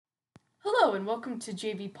Hello and welcome to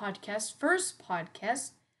JV Podcast, first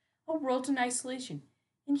podcast, A World in Isolation.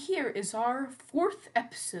 And here is our fourth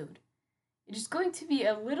episode. It is going to be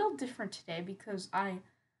a little different today because I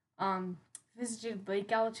visited Lake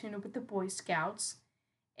Allatoona with the Boy Scouts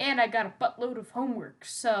and I got a buttload of homework.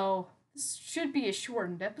 So this should be a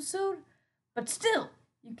shortened episode, but still,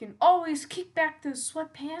 you can always kick back those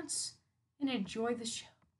sweatpants and enjoy the show.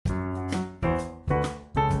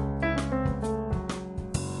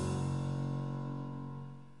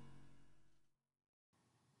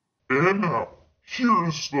 And now, here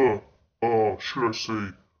is the, should I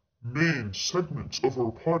say, main segment of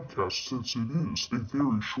our podcast since it is a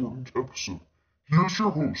very shortened episode. Here's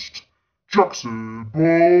your host, Jackson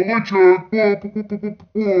Bolachek.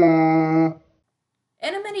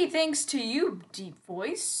 And a many thanks to you, Deep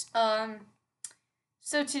Voice. I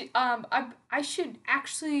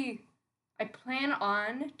plan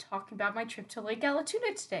on talking about my trip to Lake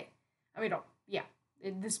Allatoona today.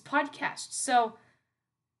 In this podcast. So,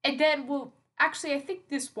 and then I think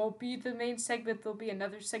this won't be the main segment. There'll be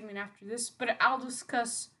another segment after this, but I'll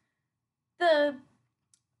discuss the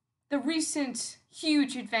recent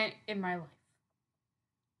huge event in my life.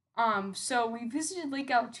 So we visited Lake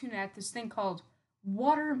Allatoona at this thing called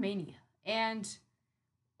Water Mania, and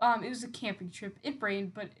it was a camping trip. It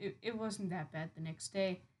rained, but it wasn't that bad the next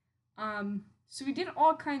day. So we did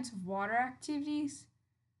all kinds of water activities.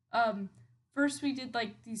 First we did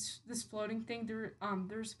like this floating thing.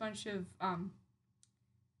 There's a bunch of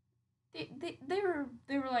they were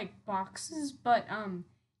like boxes, but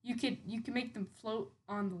you could make them float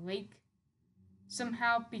on the lake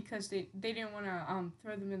somehow because they didn't want to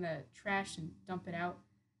throw them in the trash and dump it out.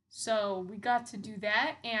 So we got to do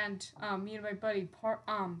that, and me and my buddy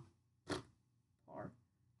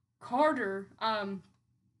Carter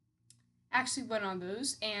actually went on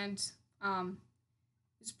those, and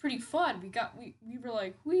it's pretty fun. We were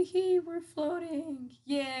like, we're floating,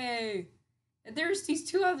 yay! And there's these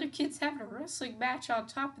two other kids having a wrestling match on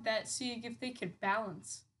top of that, seeing if they could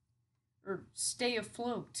balance or stay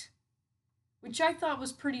afloat, which I thought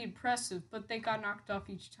was pretty impressive. But they got knocked off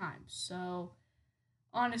each time, so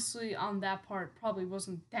honestly, on that part, probably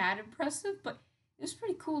wasn't that impressive. But it was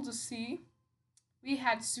pretty cool to see. We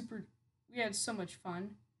had so much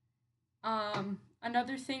fun.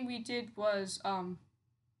 Another thing we did was I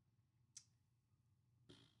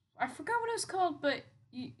forgot what it was called, but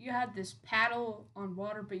you had this paddle on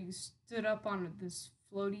water, but you stood up on this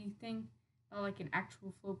floaty thing, not like an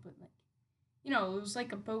actual float, but like, it was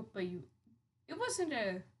like a boat, but it wasn't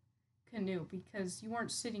a canoe because you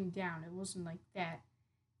weren't sitting down. It wasn't like that,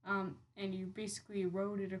 and you basically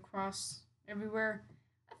rode it across everywhere.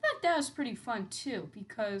 I thought that was pretty fun too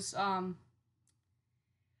because I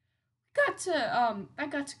got to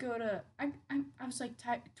go to I was like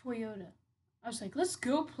Toyota. I was like, let's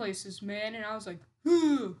go places, man, and I was like,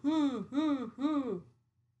 hoo hoo hoo hoo.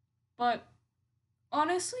 But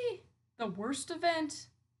honestly, the worst event,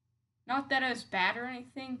 not that it was bad or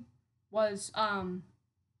anything, was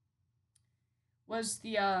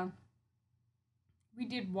the we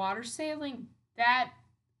did water sailing. That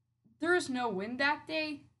there was no wind that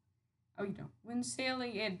day. Oh, wind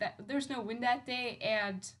sailing, and there's no wind that day,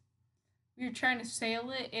 and we were trying to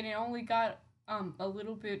sail it, and it only got a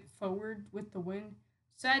little bit forward with the wind,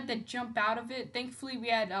 so I had to jump out of it. Thankfully, we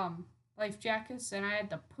had life jackets, and I had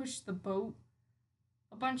to push the boat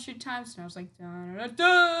a bunch of times, and I was like, that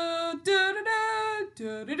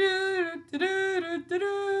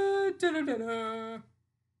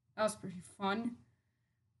was pretty fun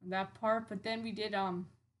on that part. But then I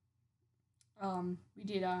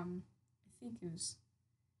think it was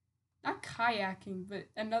not kayaking, but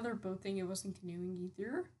another boat thing. It wasn't canoeing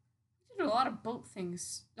either. We did a lot of boat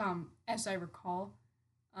things, as I recall.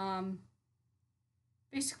 Um,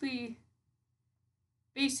 basically,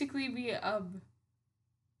 we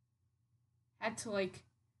had to like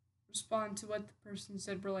respond to what the person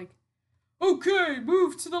said. We're like, okay,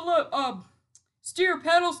 move to the left. Steer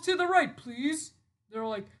paddles to the right, please. They're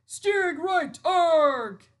like, steering right,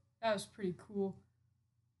 arg. That was pretty cool.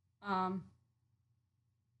 Um,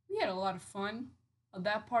 we had a lot of fun on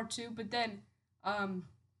that part too. But then,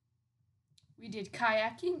 we did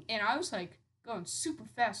kayaking, and I was like going super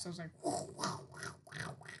fast. I was like,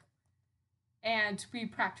 and we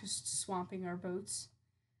practiced swamping our boats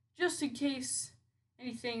just in case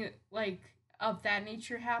anything like of that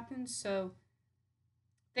nature happens. So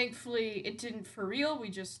thankfully, it didn't for real. We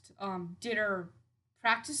just did our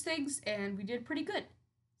practice things, and we did pretty good.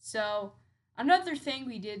 So another thing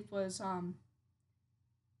we did was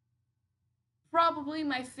probably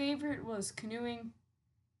my favorite was canoeing.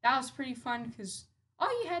 That was pretty fun because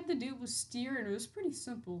all you had to do was steer, and it was pretty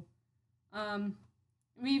simple.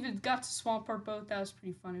 We even got to swamp our boat. That was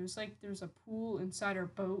pretty fun. It was like there's a pool inside our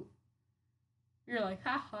boat. We were like,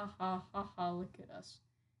 ha ha ha ha ha, look at us.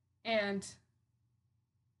 And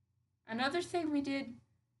another thing we did,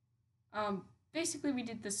 basically we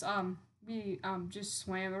did this, we just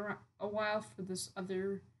swam around a while for this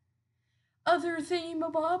other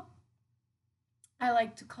thingamabob. I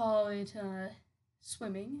like to call it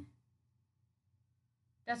swimming.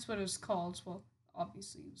 That's what it was called. Well,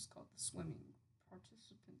 obviously it was called the swimming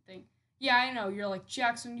participant thing. Yeah, I know. You're like,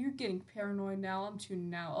 Jackson, you're getting paranoid now. I'm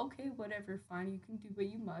tuning out. Okay, whatever. Fine. You can do what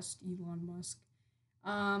you must, Elon Musk.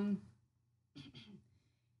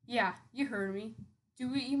 Yeah, you heard me. Do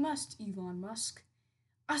what you must, Elon Musk.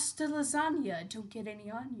 Hasta lasagna, don't get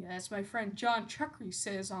any on ya, as my friend John Chuckery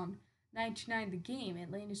says on 99 The Game,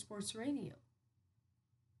 Atlanta Sports Radio.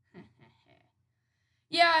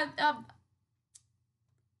 Yeah,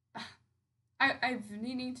 I've been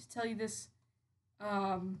needing to tell you this.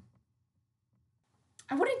 I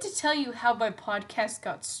wanted to tell you how my podcast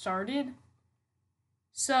got started.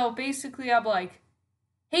 So basically, I'm like,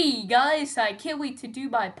 hey guys, I can't wait to do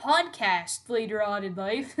my podcast later on in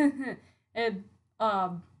life. And,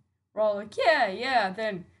 we're all like, yeah.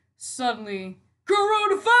 Then suddenly,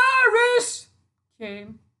 coronavirus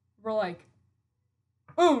came. We're like,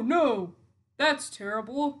 oh no, that's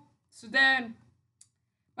terrible. So then,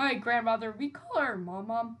 my grandmother, we call her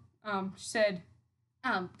Mom, said,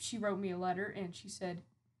 she wrote me a letter and she said,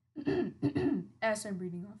 as I'm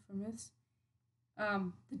reading off from this,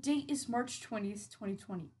 the date is March 20th,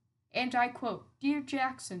 2020. And I quote, Dear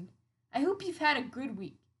Jackson, I hope you've had a good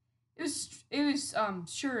week. It was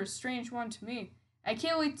sure a strange one to me. I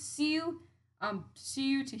can't wait to see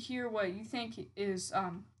you to hear what you think is,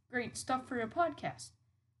 great stuff for your podcast.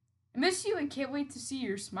 I miss you and can't wait to see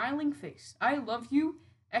your smiling face. I love you,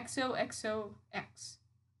 XOXOX.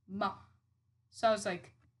 Ma. So I was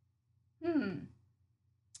like,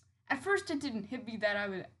 At first it didn't hit me that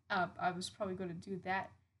I was probably going to do that.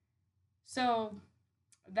 So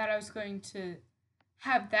that I was going to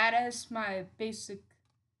have that as my basic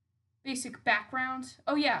background.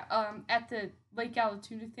 Oh yeah, at the Lake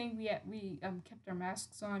Allatoona thing, we kept our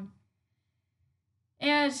masks on.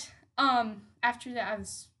 And after that I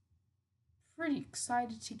was pretty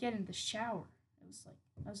excited to get in the shower.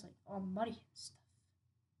 I was like all muddy and stuff.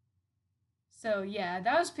 So yeah,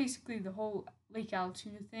 that was basically the whole Lake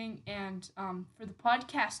Allatoona thing. And for the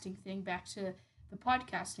podcasting thing, back to the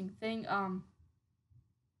podcasting thing,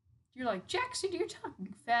 you're like, Jackson, you're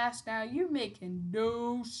talking fast now. You're making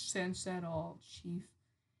no sense at all, Chief.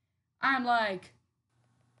 I'm like,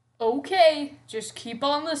 okay, just keep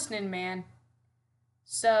on listening, man.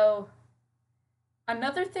 So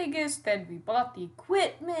another thing is then we bought the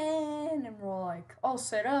equipment and we're like all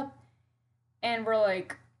set up. And we're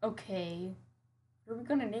like, okay, what are we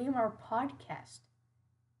gonna name our podcast?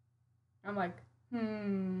 I'm like,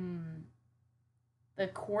 the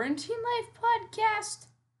Quarantine Life Podcast?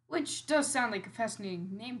 Which does sound like a fascinating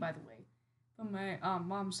name, by the way. But my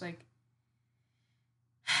mom's like,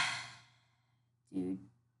 dude,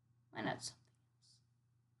 why not something else?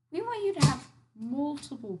 We want you to have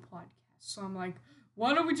multiple podcasts. So I'm like,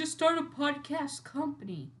 why don't we just start a podcast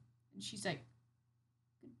company? And she's like,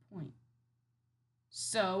 good point.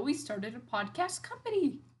 So we started a podcast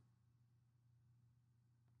company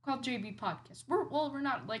called JB Podcast. We're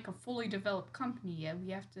not like a fully developed company yet.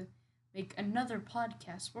 We have to make another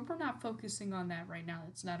podcast, but we're not focusing on that right now.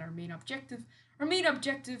 That's not our main objective. Our main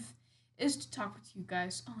objective is to talk with you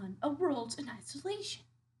guys on a world in isolation.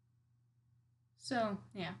 So,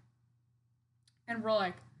 yeah. And we're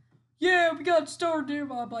like, yeah, we got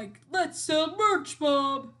started. I'm like, let's sell merch,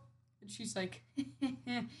 Mom. And she's like,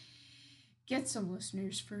 get some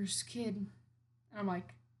listeners first, kid. And I'm like,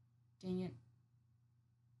 dang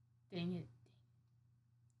it.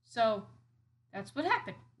 So, that's what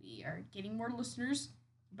happened. We are getting more listeners,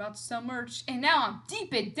 about to sell merch, and now I'm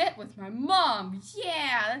deep in debt with my mom.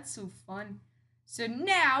 Yeah, that's so fun. So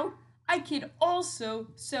now I can also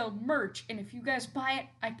sell merch, and if you guys buy it,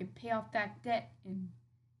 I can pay off that debt, and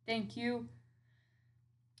thank you.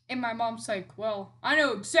 And my mom's like, well, I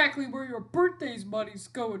know exactly where your birthday's money's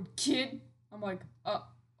going, kid. I'm like,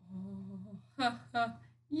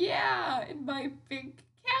 yeah, in my bank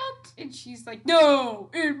account. And she's like, no,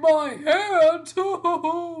 in my hand.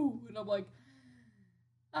 And I'm like,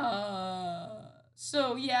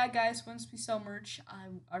 so yeah, guys, once we sell merch,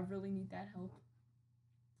 I really need that help.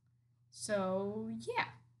 So yeah,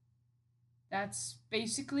 that's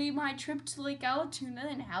basically my trip to Lake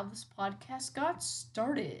Allatoona and how this podcast got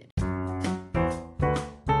started.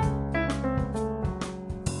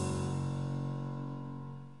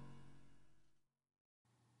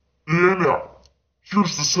 And now,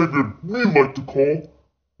 here's the segment we like to call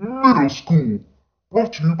Middle School,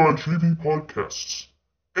 brought to you by JV Podcasts.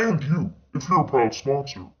 And you, if you're a proud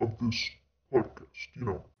sponsor of this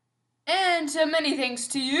podcast. And many thanks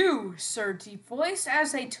to you, Sir Deep Voice.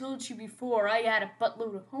 As I told you before, I had a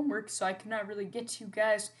buttload of homework, so I could not really get to you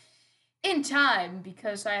guys in time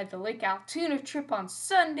because I had the Lake Altoona trip on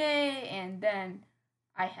Sunday, and then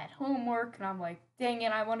I had homework, and I'm like, dang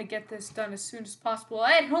it, I want to get this done as soon as possible.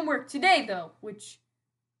 I had homework today, though, which,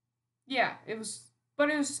 yeah, it was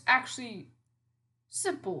actually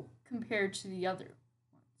simple compared to the other one.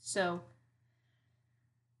 So,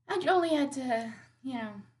 I only had to,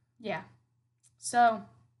 yeah. So,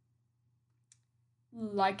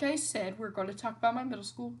 like I said, we're going to talk about my middle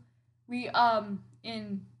school. We,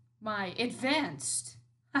 in my advanced,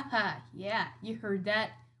 haha, yeah, you heard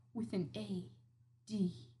that, with an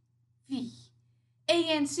ADVANCED,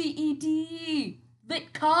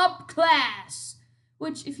 Lit Comp class,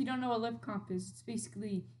 which, if you don't know what Lit Comp is, it's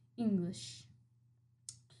basically English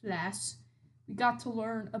class. We got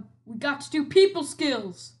to do people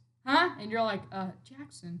skills, huh? And you're like,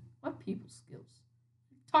 Jackson, what people skills?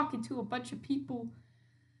 You're talking to a bunch of people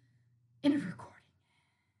in a recording.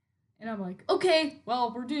 And I'm like, okay,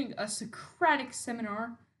 well, we're doing a Socratic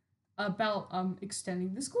seminar about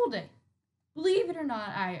extending the school day. Believe it or not,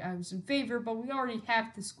 I was in favor, but we already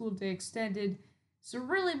have the school day extended. So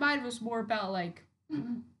really mine was more about like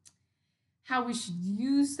how we should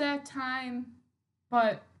use that time.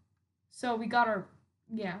 But so we got our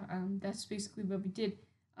that's basically what we did.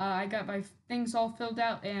 I got my things all filled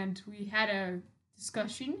out and we had a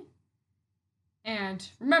discussion. And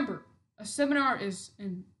remember, a seminar is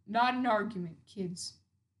not an argument, kids.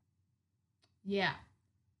 Yeah.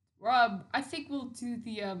 I think we'll do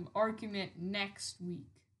the argument next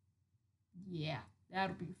week. Yeah,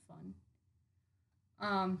 that'll be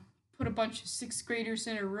fun. Put a bunch of 6th graders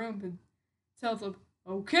in a room and tell them,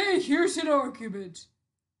 okay, here's an argument.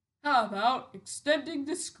 How about extending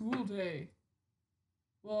the school day?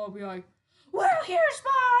 Well, I'll be like, well, here's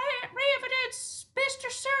my evidence,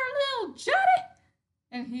 Mr. Sir Little Johnny.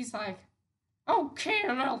 And he's like, okay,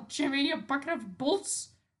 little Jimmy, you bucket of bolts.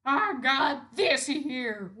 I got this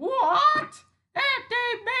here. What? That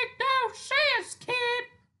didn't make no sense, kid.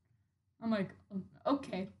 I'm like,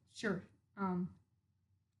 okay, sure.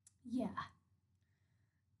 Yeah.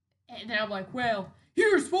 And then I'm like, well,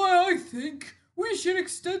 here's why I think we should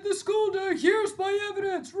extend the school day. Here's my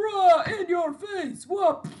evidence. Rah, in your face.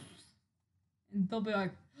 Whoop. And they'll be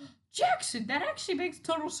like, Jackson, that actually makes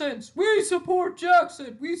total sense. We support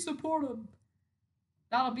Jackson. We support him.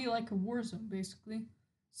 That'll be like a war zone, basically.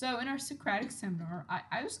 So in our Socratic seminar,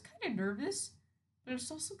 I was kind of nervous, but it was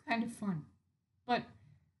also kind of fun. But,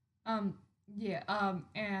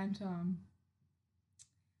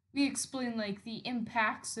 we explained, like, the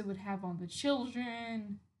impacts it would have on the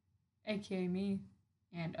children, aka me,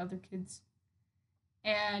 and other kids.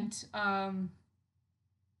 And,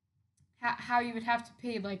 how you would have to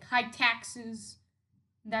pay, like, high taxes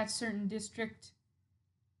in that certain district.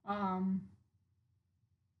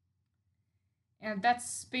 And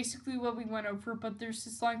that's basically what we went over, but there's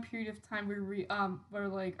this long period of time where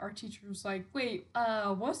like our teacher was like, wait,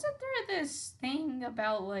 wasn't there this thing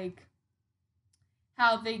about like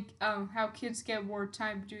how kids get more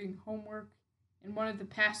time doing homework in one of the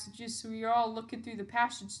passages? So we were all looking through the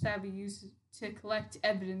passage that we used to collect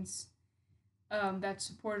evidence that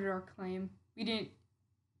supported our claim. We didn't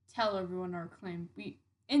tell everyone our claim. We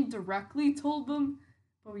indirectly told them,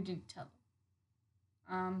 but we didn't tell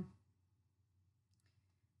them.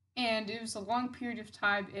 And it was a long period of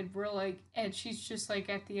time, and she's just like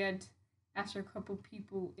at the end, after a couple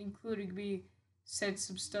people, including me, said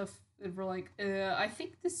some stuff, and we're like, I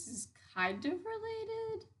think this is kind of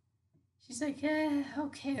related. She's like,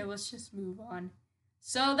 okay, let's just move on.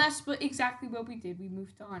 So that's exactly what we did. We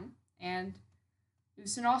moved on, and it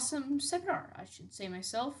was an awesome seminar, I should say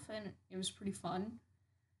myself, and it was pretty fun.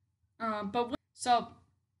 So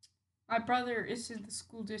my brother is in the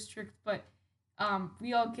school district, but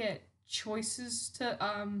we all get choices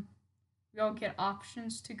we all get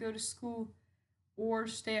options to go to school or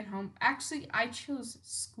stay at home. Actually, I chose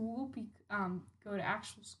school, go to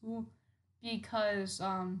actual school, because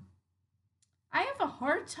I have a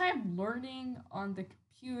hard time learning on the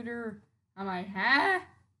computer. I'm like, huh?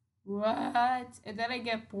 What? And then I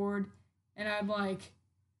get bored, and I'm like,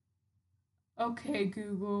 okay,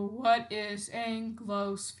 Google, what is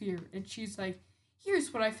Anglosphere? And she's like,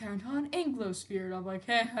 here's what I found on Anglosphere. And I'm like,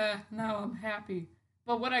 now I'm happy.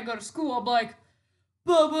 But when I go to school, I'm like,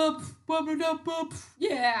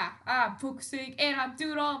 yeah, I'm focusing and I'm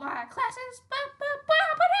doing all my classes.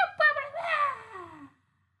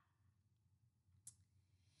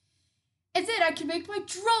 And then I can make my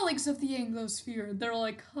drawings of the Anglosphere. They're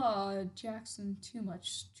like, Jackson, too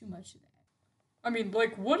much of that. I mean,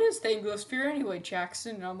 like, what is the Anglosphere anyway,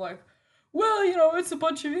 Jackson? And I'm like, well, it's a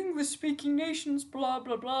bunch of English-speaking nations, blah,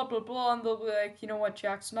 blah, blah, blah, blah. And they'll be like, you know what,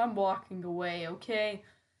 Jackson, I'm walking away, okay?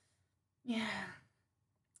 Yeah.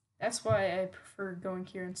 That's why I prefer going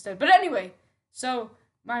here instead. But anyway, so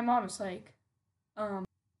my mom is like,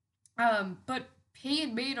 but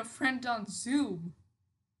Payne made a friend on Zoom.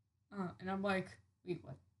 And I'm like, wait,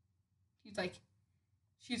 what? She's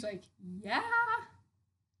like, yeah?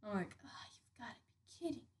 I'm like, you've got to be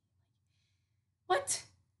kidding me. What?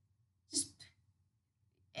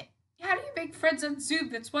 How do you make friends on Zoom?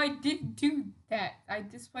 That's why I didn't do that.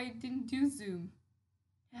 That's why I didn't do Zoom.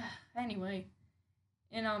 Anyway,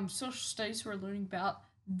 in social studies, we're learning about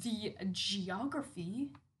the geography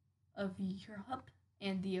of Europe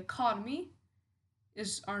and the economy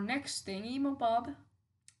is our next thingy-mabob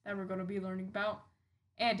that we're going to be learning about.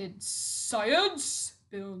 And in science,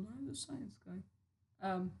 Bill Nye the Science Guy.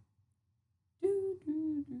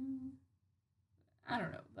 I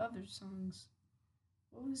don't know, the other songs.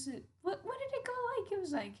 What was it? What did it go like? It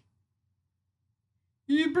was like,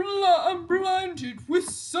 I'm blinded with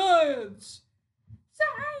science.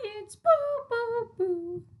 Science, boo, boo,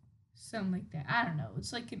 boo. Something like that. I don't know.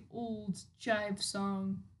 It's like an old jive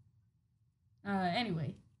song.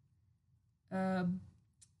 Anyway.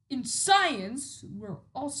 In science, we're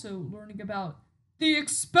also learning about the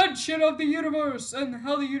expansion of the universe and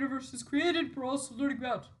how the universe is created. We're also learning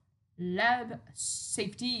about lab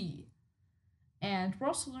safety. And we're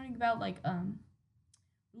also learning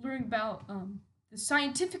about the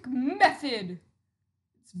scientific method.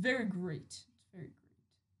 It's very great. It's very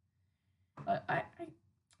great. I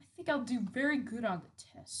think I'll do very good on the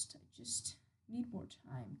test. I just need more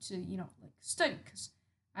time to, study, because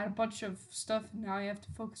I had a bunch of stuff and now I have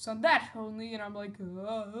to focus on that only, and I'm like,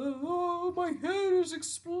 my head is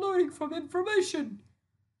exploding from information.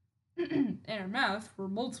 In our math, we're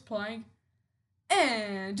multiplying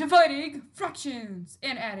and dividing fractions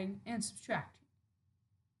and adding and subtracting.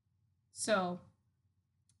 So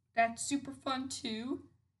that's super fun too.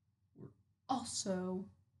 We're also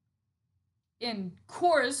in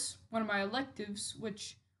chorus, one of my electives,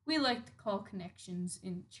 which we like to call connections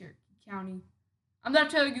in Cherokee County. I'm not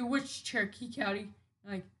telling you which Cherokee County.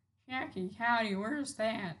 Like, Cherokee County, where's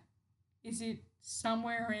that? Is it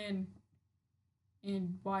somewhere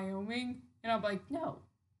in Wyoming? And I'm like, no,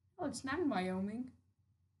 it's not in Wyoming.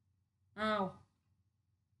 Oh.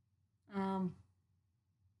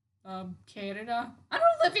 Canada? I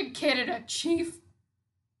don't live in Canada, Chief.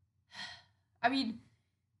 I mean,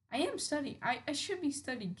 I am studying. I should be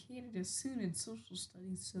studying Canada soon in social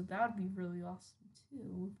studies, so that would be really awesome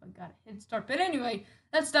too if I got a head start. But anyway,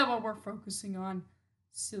 that's not what we're focusing on.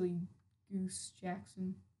 Silly goose,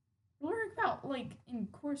 Jackson. We're learning about, in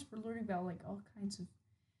course, we're learning about, all kinds of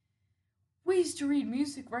ways to read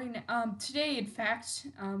music right now. Today, in fact,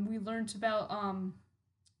 we learned about,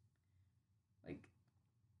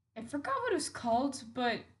 I forgot what it's called,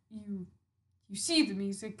 but you see the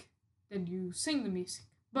music, then you sing the music.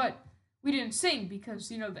 But we didn't sing because,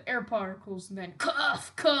 the air particles, and then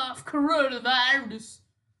cough, cough, coronavirus.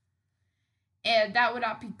 And that would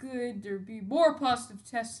not be good. There'd be more positive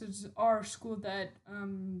tests at our school that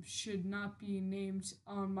should not be named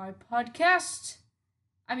on my podcast.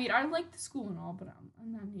 I mean, I like the school and all, but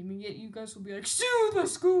I'm not naming it. You guys will be like, sue the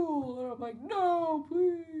school! And I'm like, no,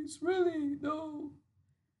 please, really, no.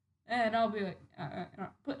 And I'll be like,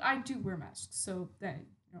 but I do wear masks, so that,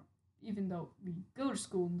 even though we go to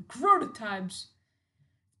school in the corona times,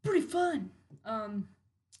 it's pretty fun.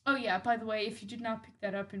 Oh yeah, by the way, if you did not pick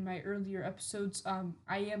that up in my earlier episodes,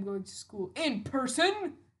 I am going to school in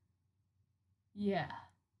person. Yeah.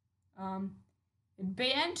 In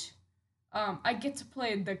band, I get to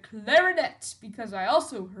play the clarinet, because I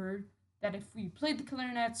also heard that if we played the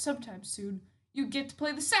clarinet sometime soon, you get to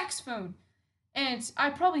play the saxophone. And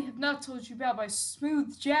I probably have not told you about my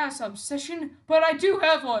smooth jazz obsession, but I do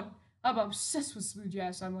have one. I'm obsessed with smooth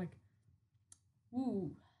jazz. I'm like,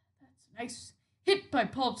 ooh, that's a nice hit by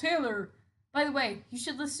Paul Taylor. By the way, you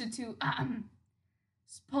should listen to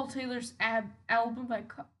Paul Taylor's album by,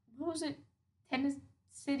 what was it?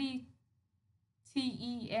 Tennessee,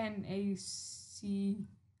 Tenacity.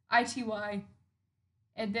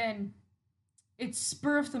 And then it's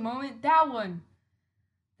Spur of the Moment. That one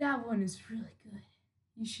is really good.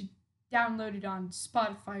 You should download it on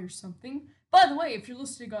Spotify or something. By the way, if you're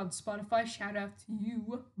listening on Spotify, shout out to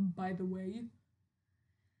you, by the way.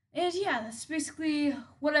 And yeah, that's basically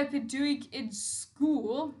what I've been doing in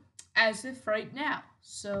school as of right now.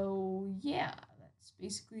 So yeah, that's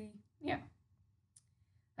basically yeah,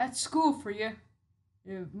 that's school for you.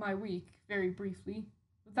 My week, very briefly,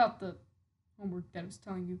 without the homework that I was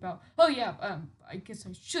telling you about. Oh yeah, I guess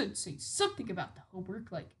I should say something about the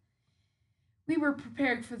homework. Like, we were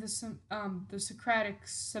preparing for the Socratic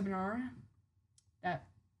seminar. That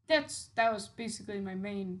was basically my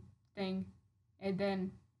main thing, and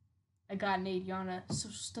then I got an 80 on a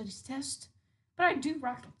social studies test. But I do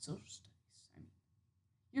rock at social studies. I mean,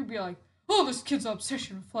 you'd be like, oh, this kid's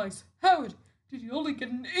obsession with flies. How did he only get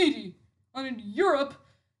an 80 on an Europe,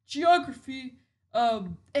 geography,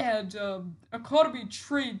 and economy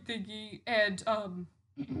trade thingy, and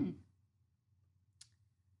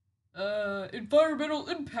environmental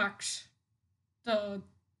impact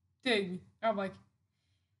thing. And I'm like,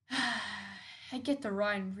 I get the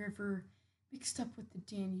Rhine River mixed up with the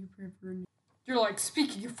Danube River. You're like,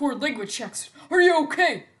 speaking of foreign language checks, are you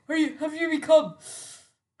okay? Have you become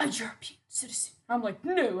a European citizen? I'm like,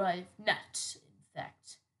 no, I've not, in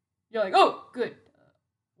fact. You're like, oh, good.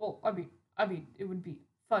 Well, I mean, it would be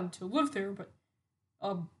fun to live there, but,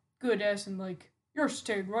 good as in, like, you're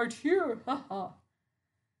staying right here, haha.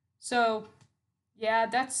 So, yeah,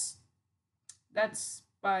 that's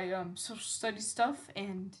my, social studies stuff,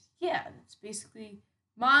 and, yeah, that's basically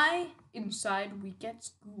my inside week at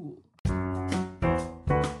school.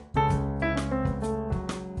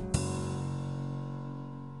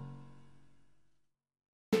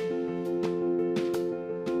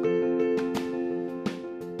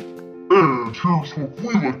 And here's what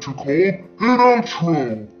we like to call an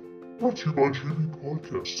outro. Brought to you by JB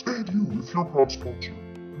Podcasts and you with your proud sponsor.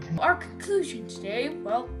 Our conclusion today,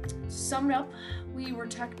 well, to sum it up, we were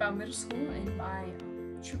talking about middle school, and my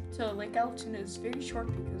trip to Lake Elton is very short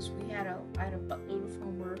because I had a buttload of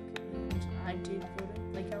homework, and I did go to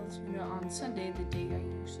Lake Elton on Sunday, the day I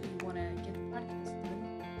usually want to get the podcast done.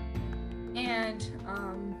 And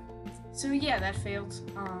so yeah, that failed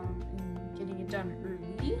in getting it done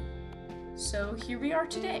early. So here we are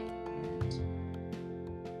today, and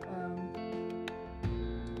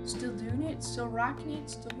still doing it, still rocking it,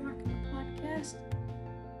 still rocking the podcast.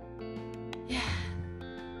 Yeah.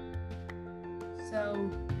 So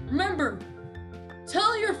remember,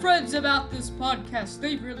 tell your friends about this podcast.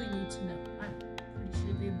 They really need to know. I'm pretty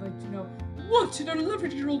sure they'd like to know. What, an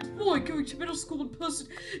 11-year-old boy going to middle school in person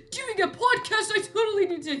doing a podcast? I totally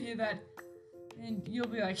need to hear that. And you'll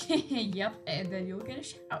be like, yep, and then you'll get a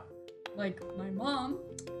shout. Like my mom,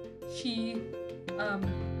 she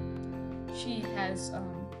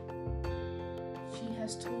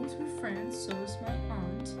has told her friends, so is my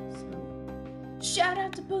aunt. So shout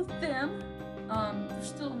out to both them. They're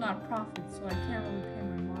still not profits, so I can't really pay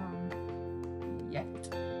my mom yet.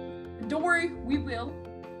 But don't worry, we will.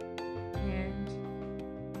 And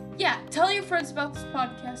yeah, tell your friends about this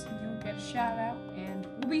podcast and you'll get a shout out. And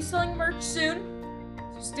we'll be selling merch soon,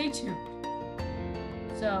 so stay tuned.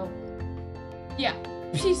 So yeah,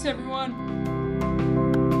 peace everyone.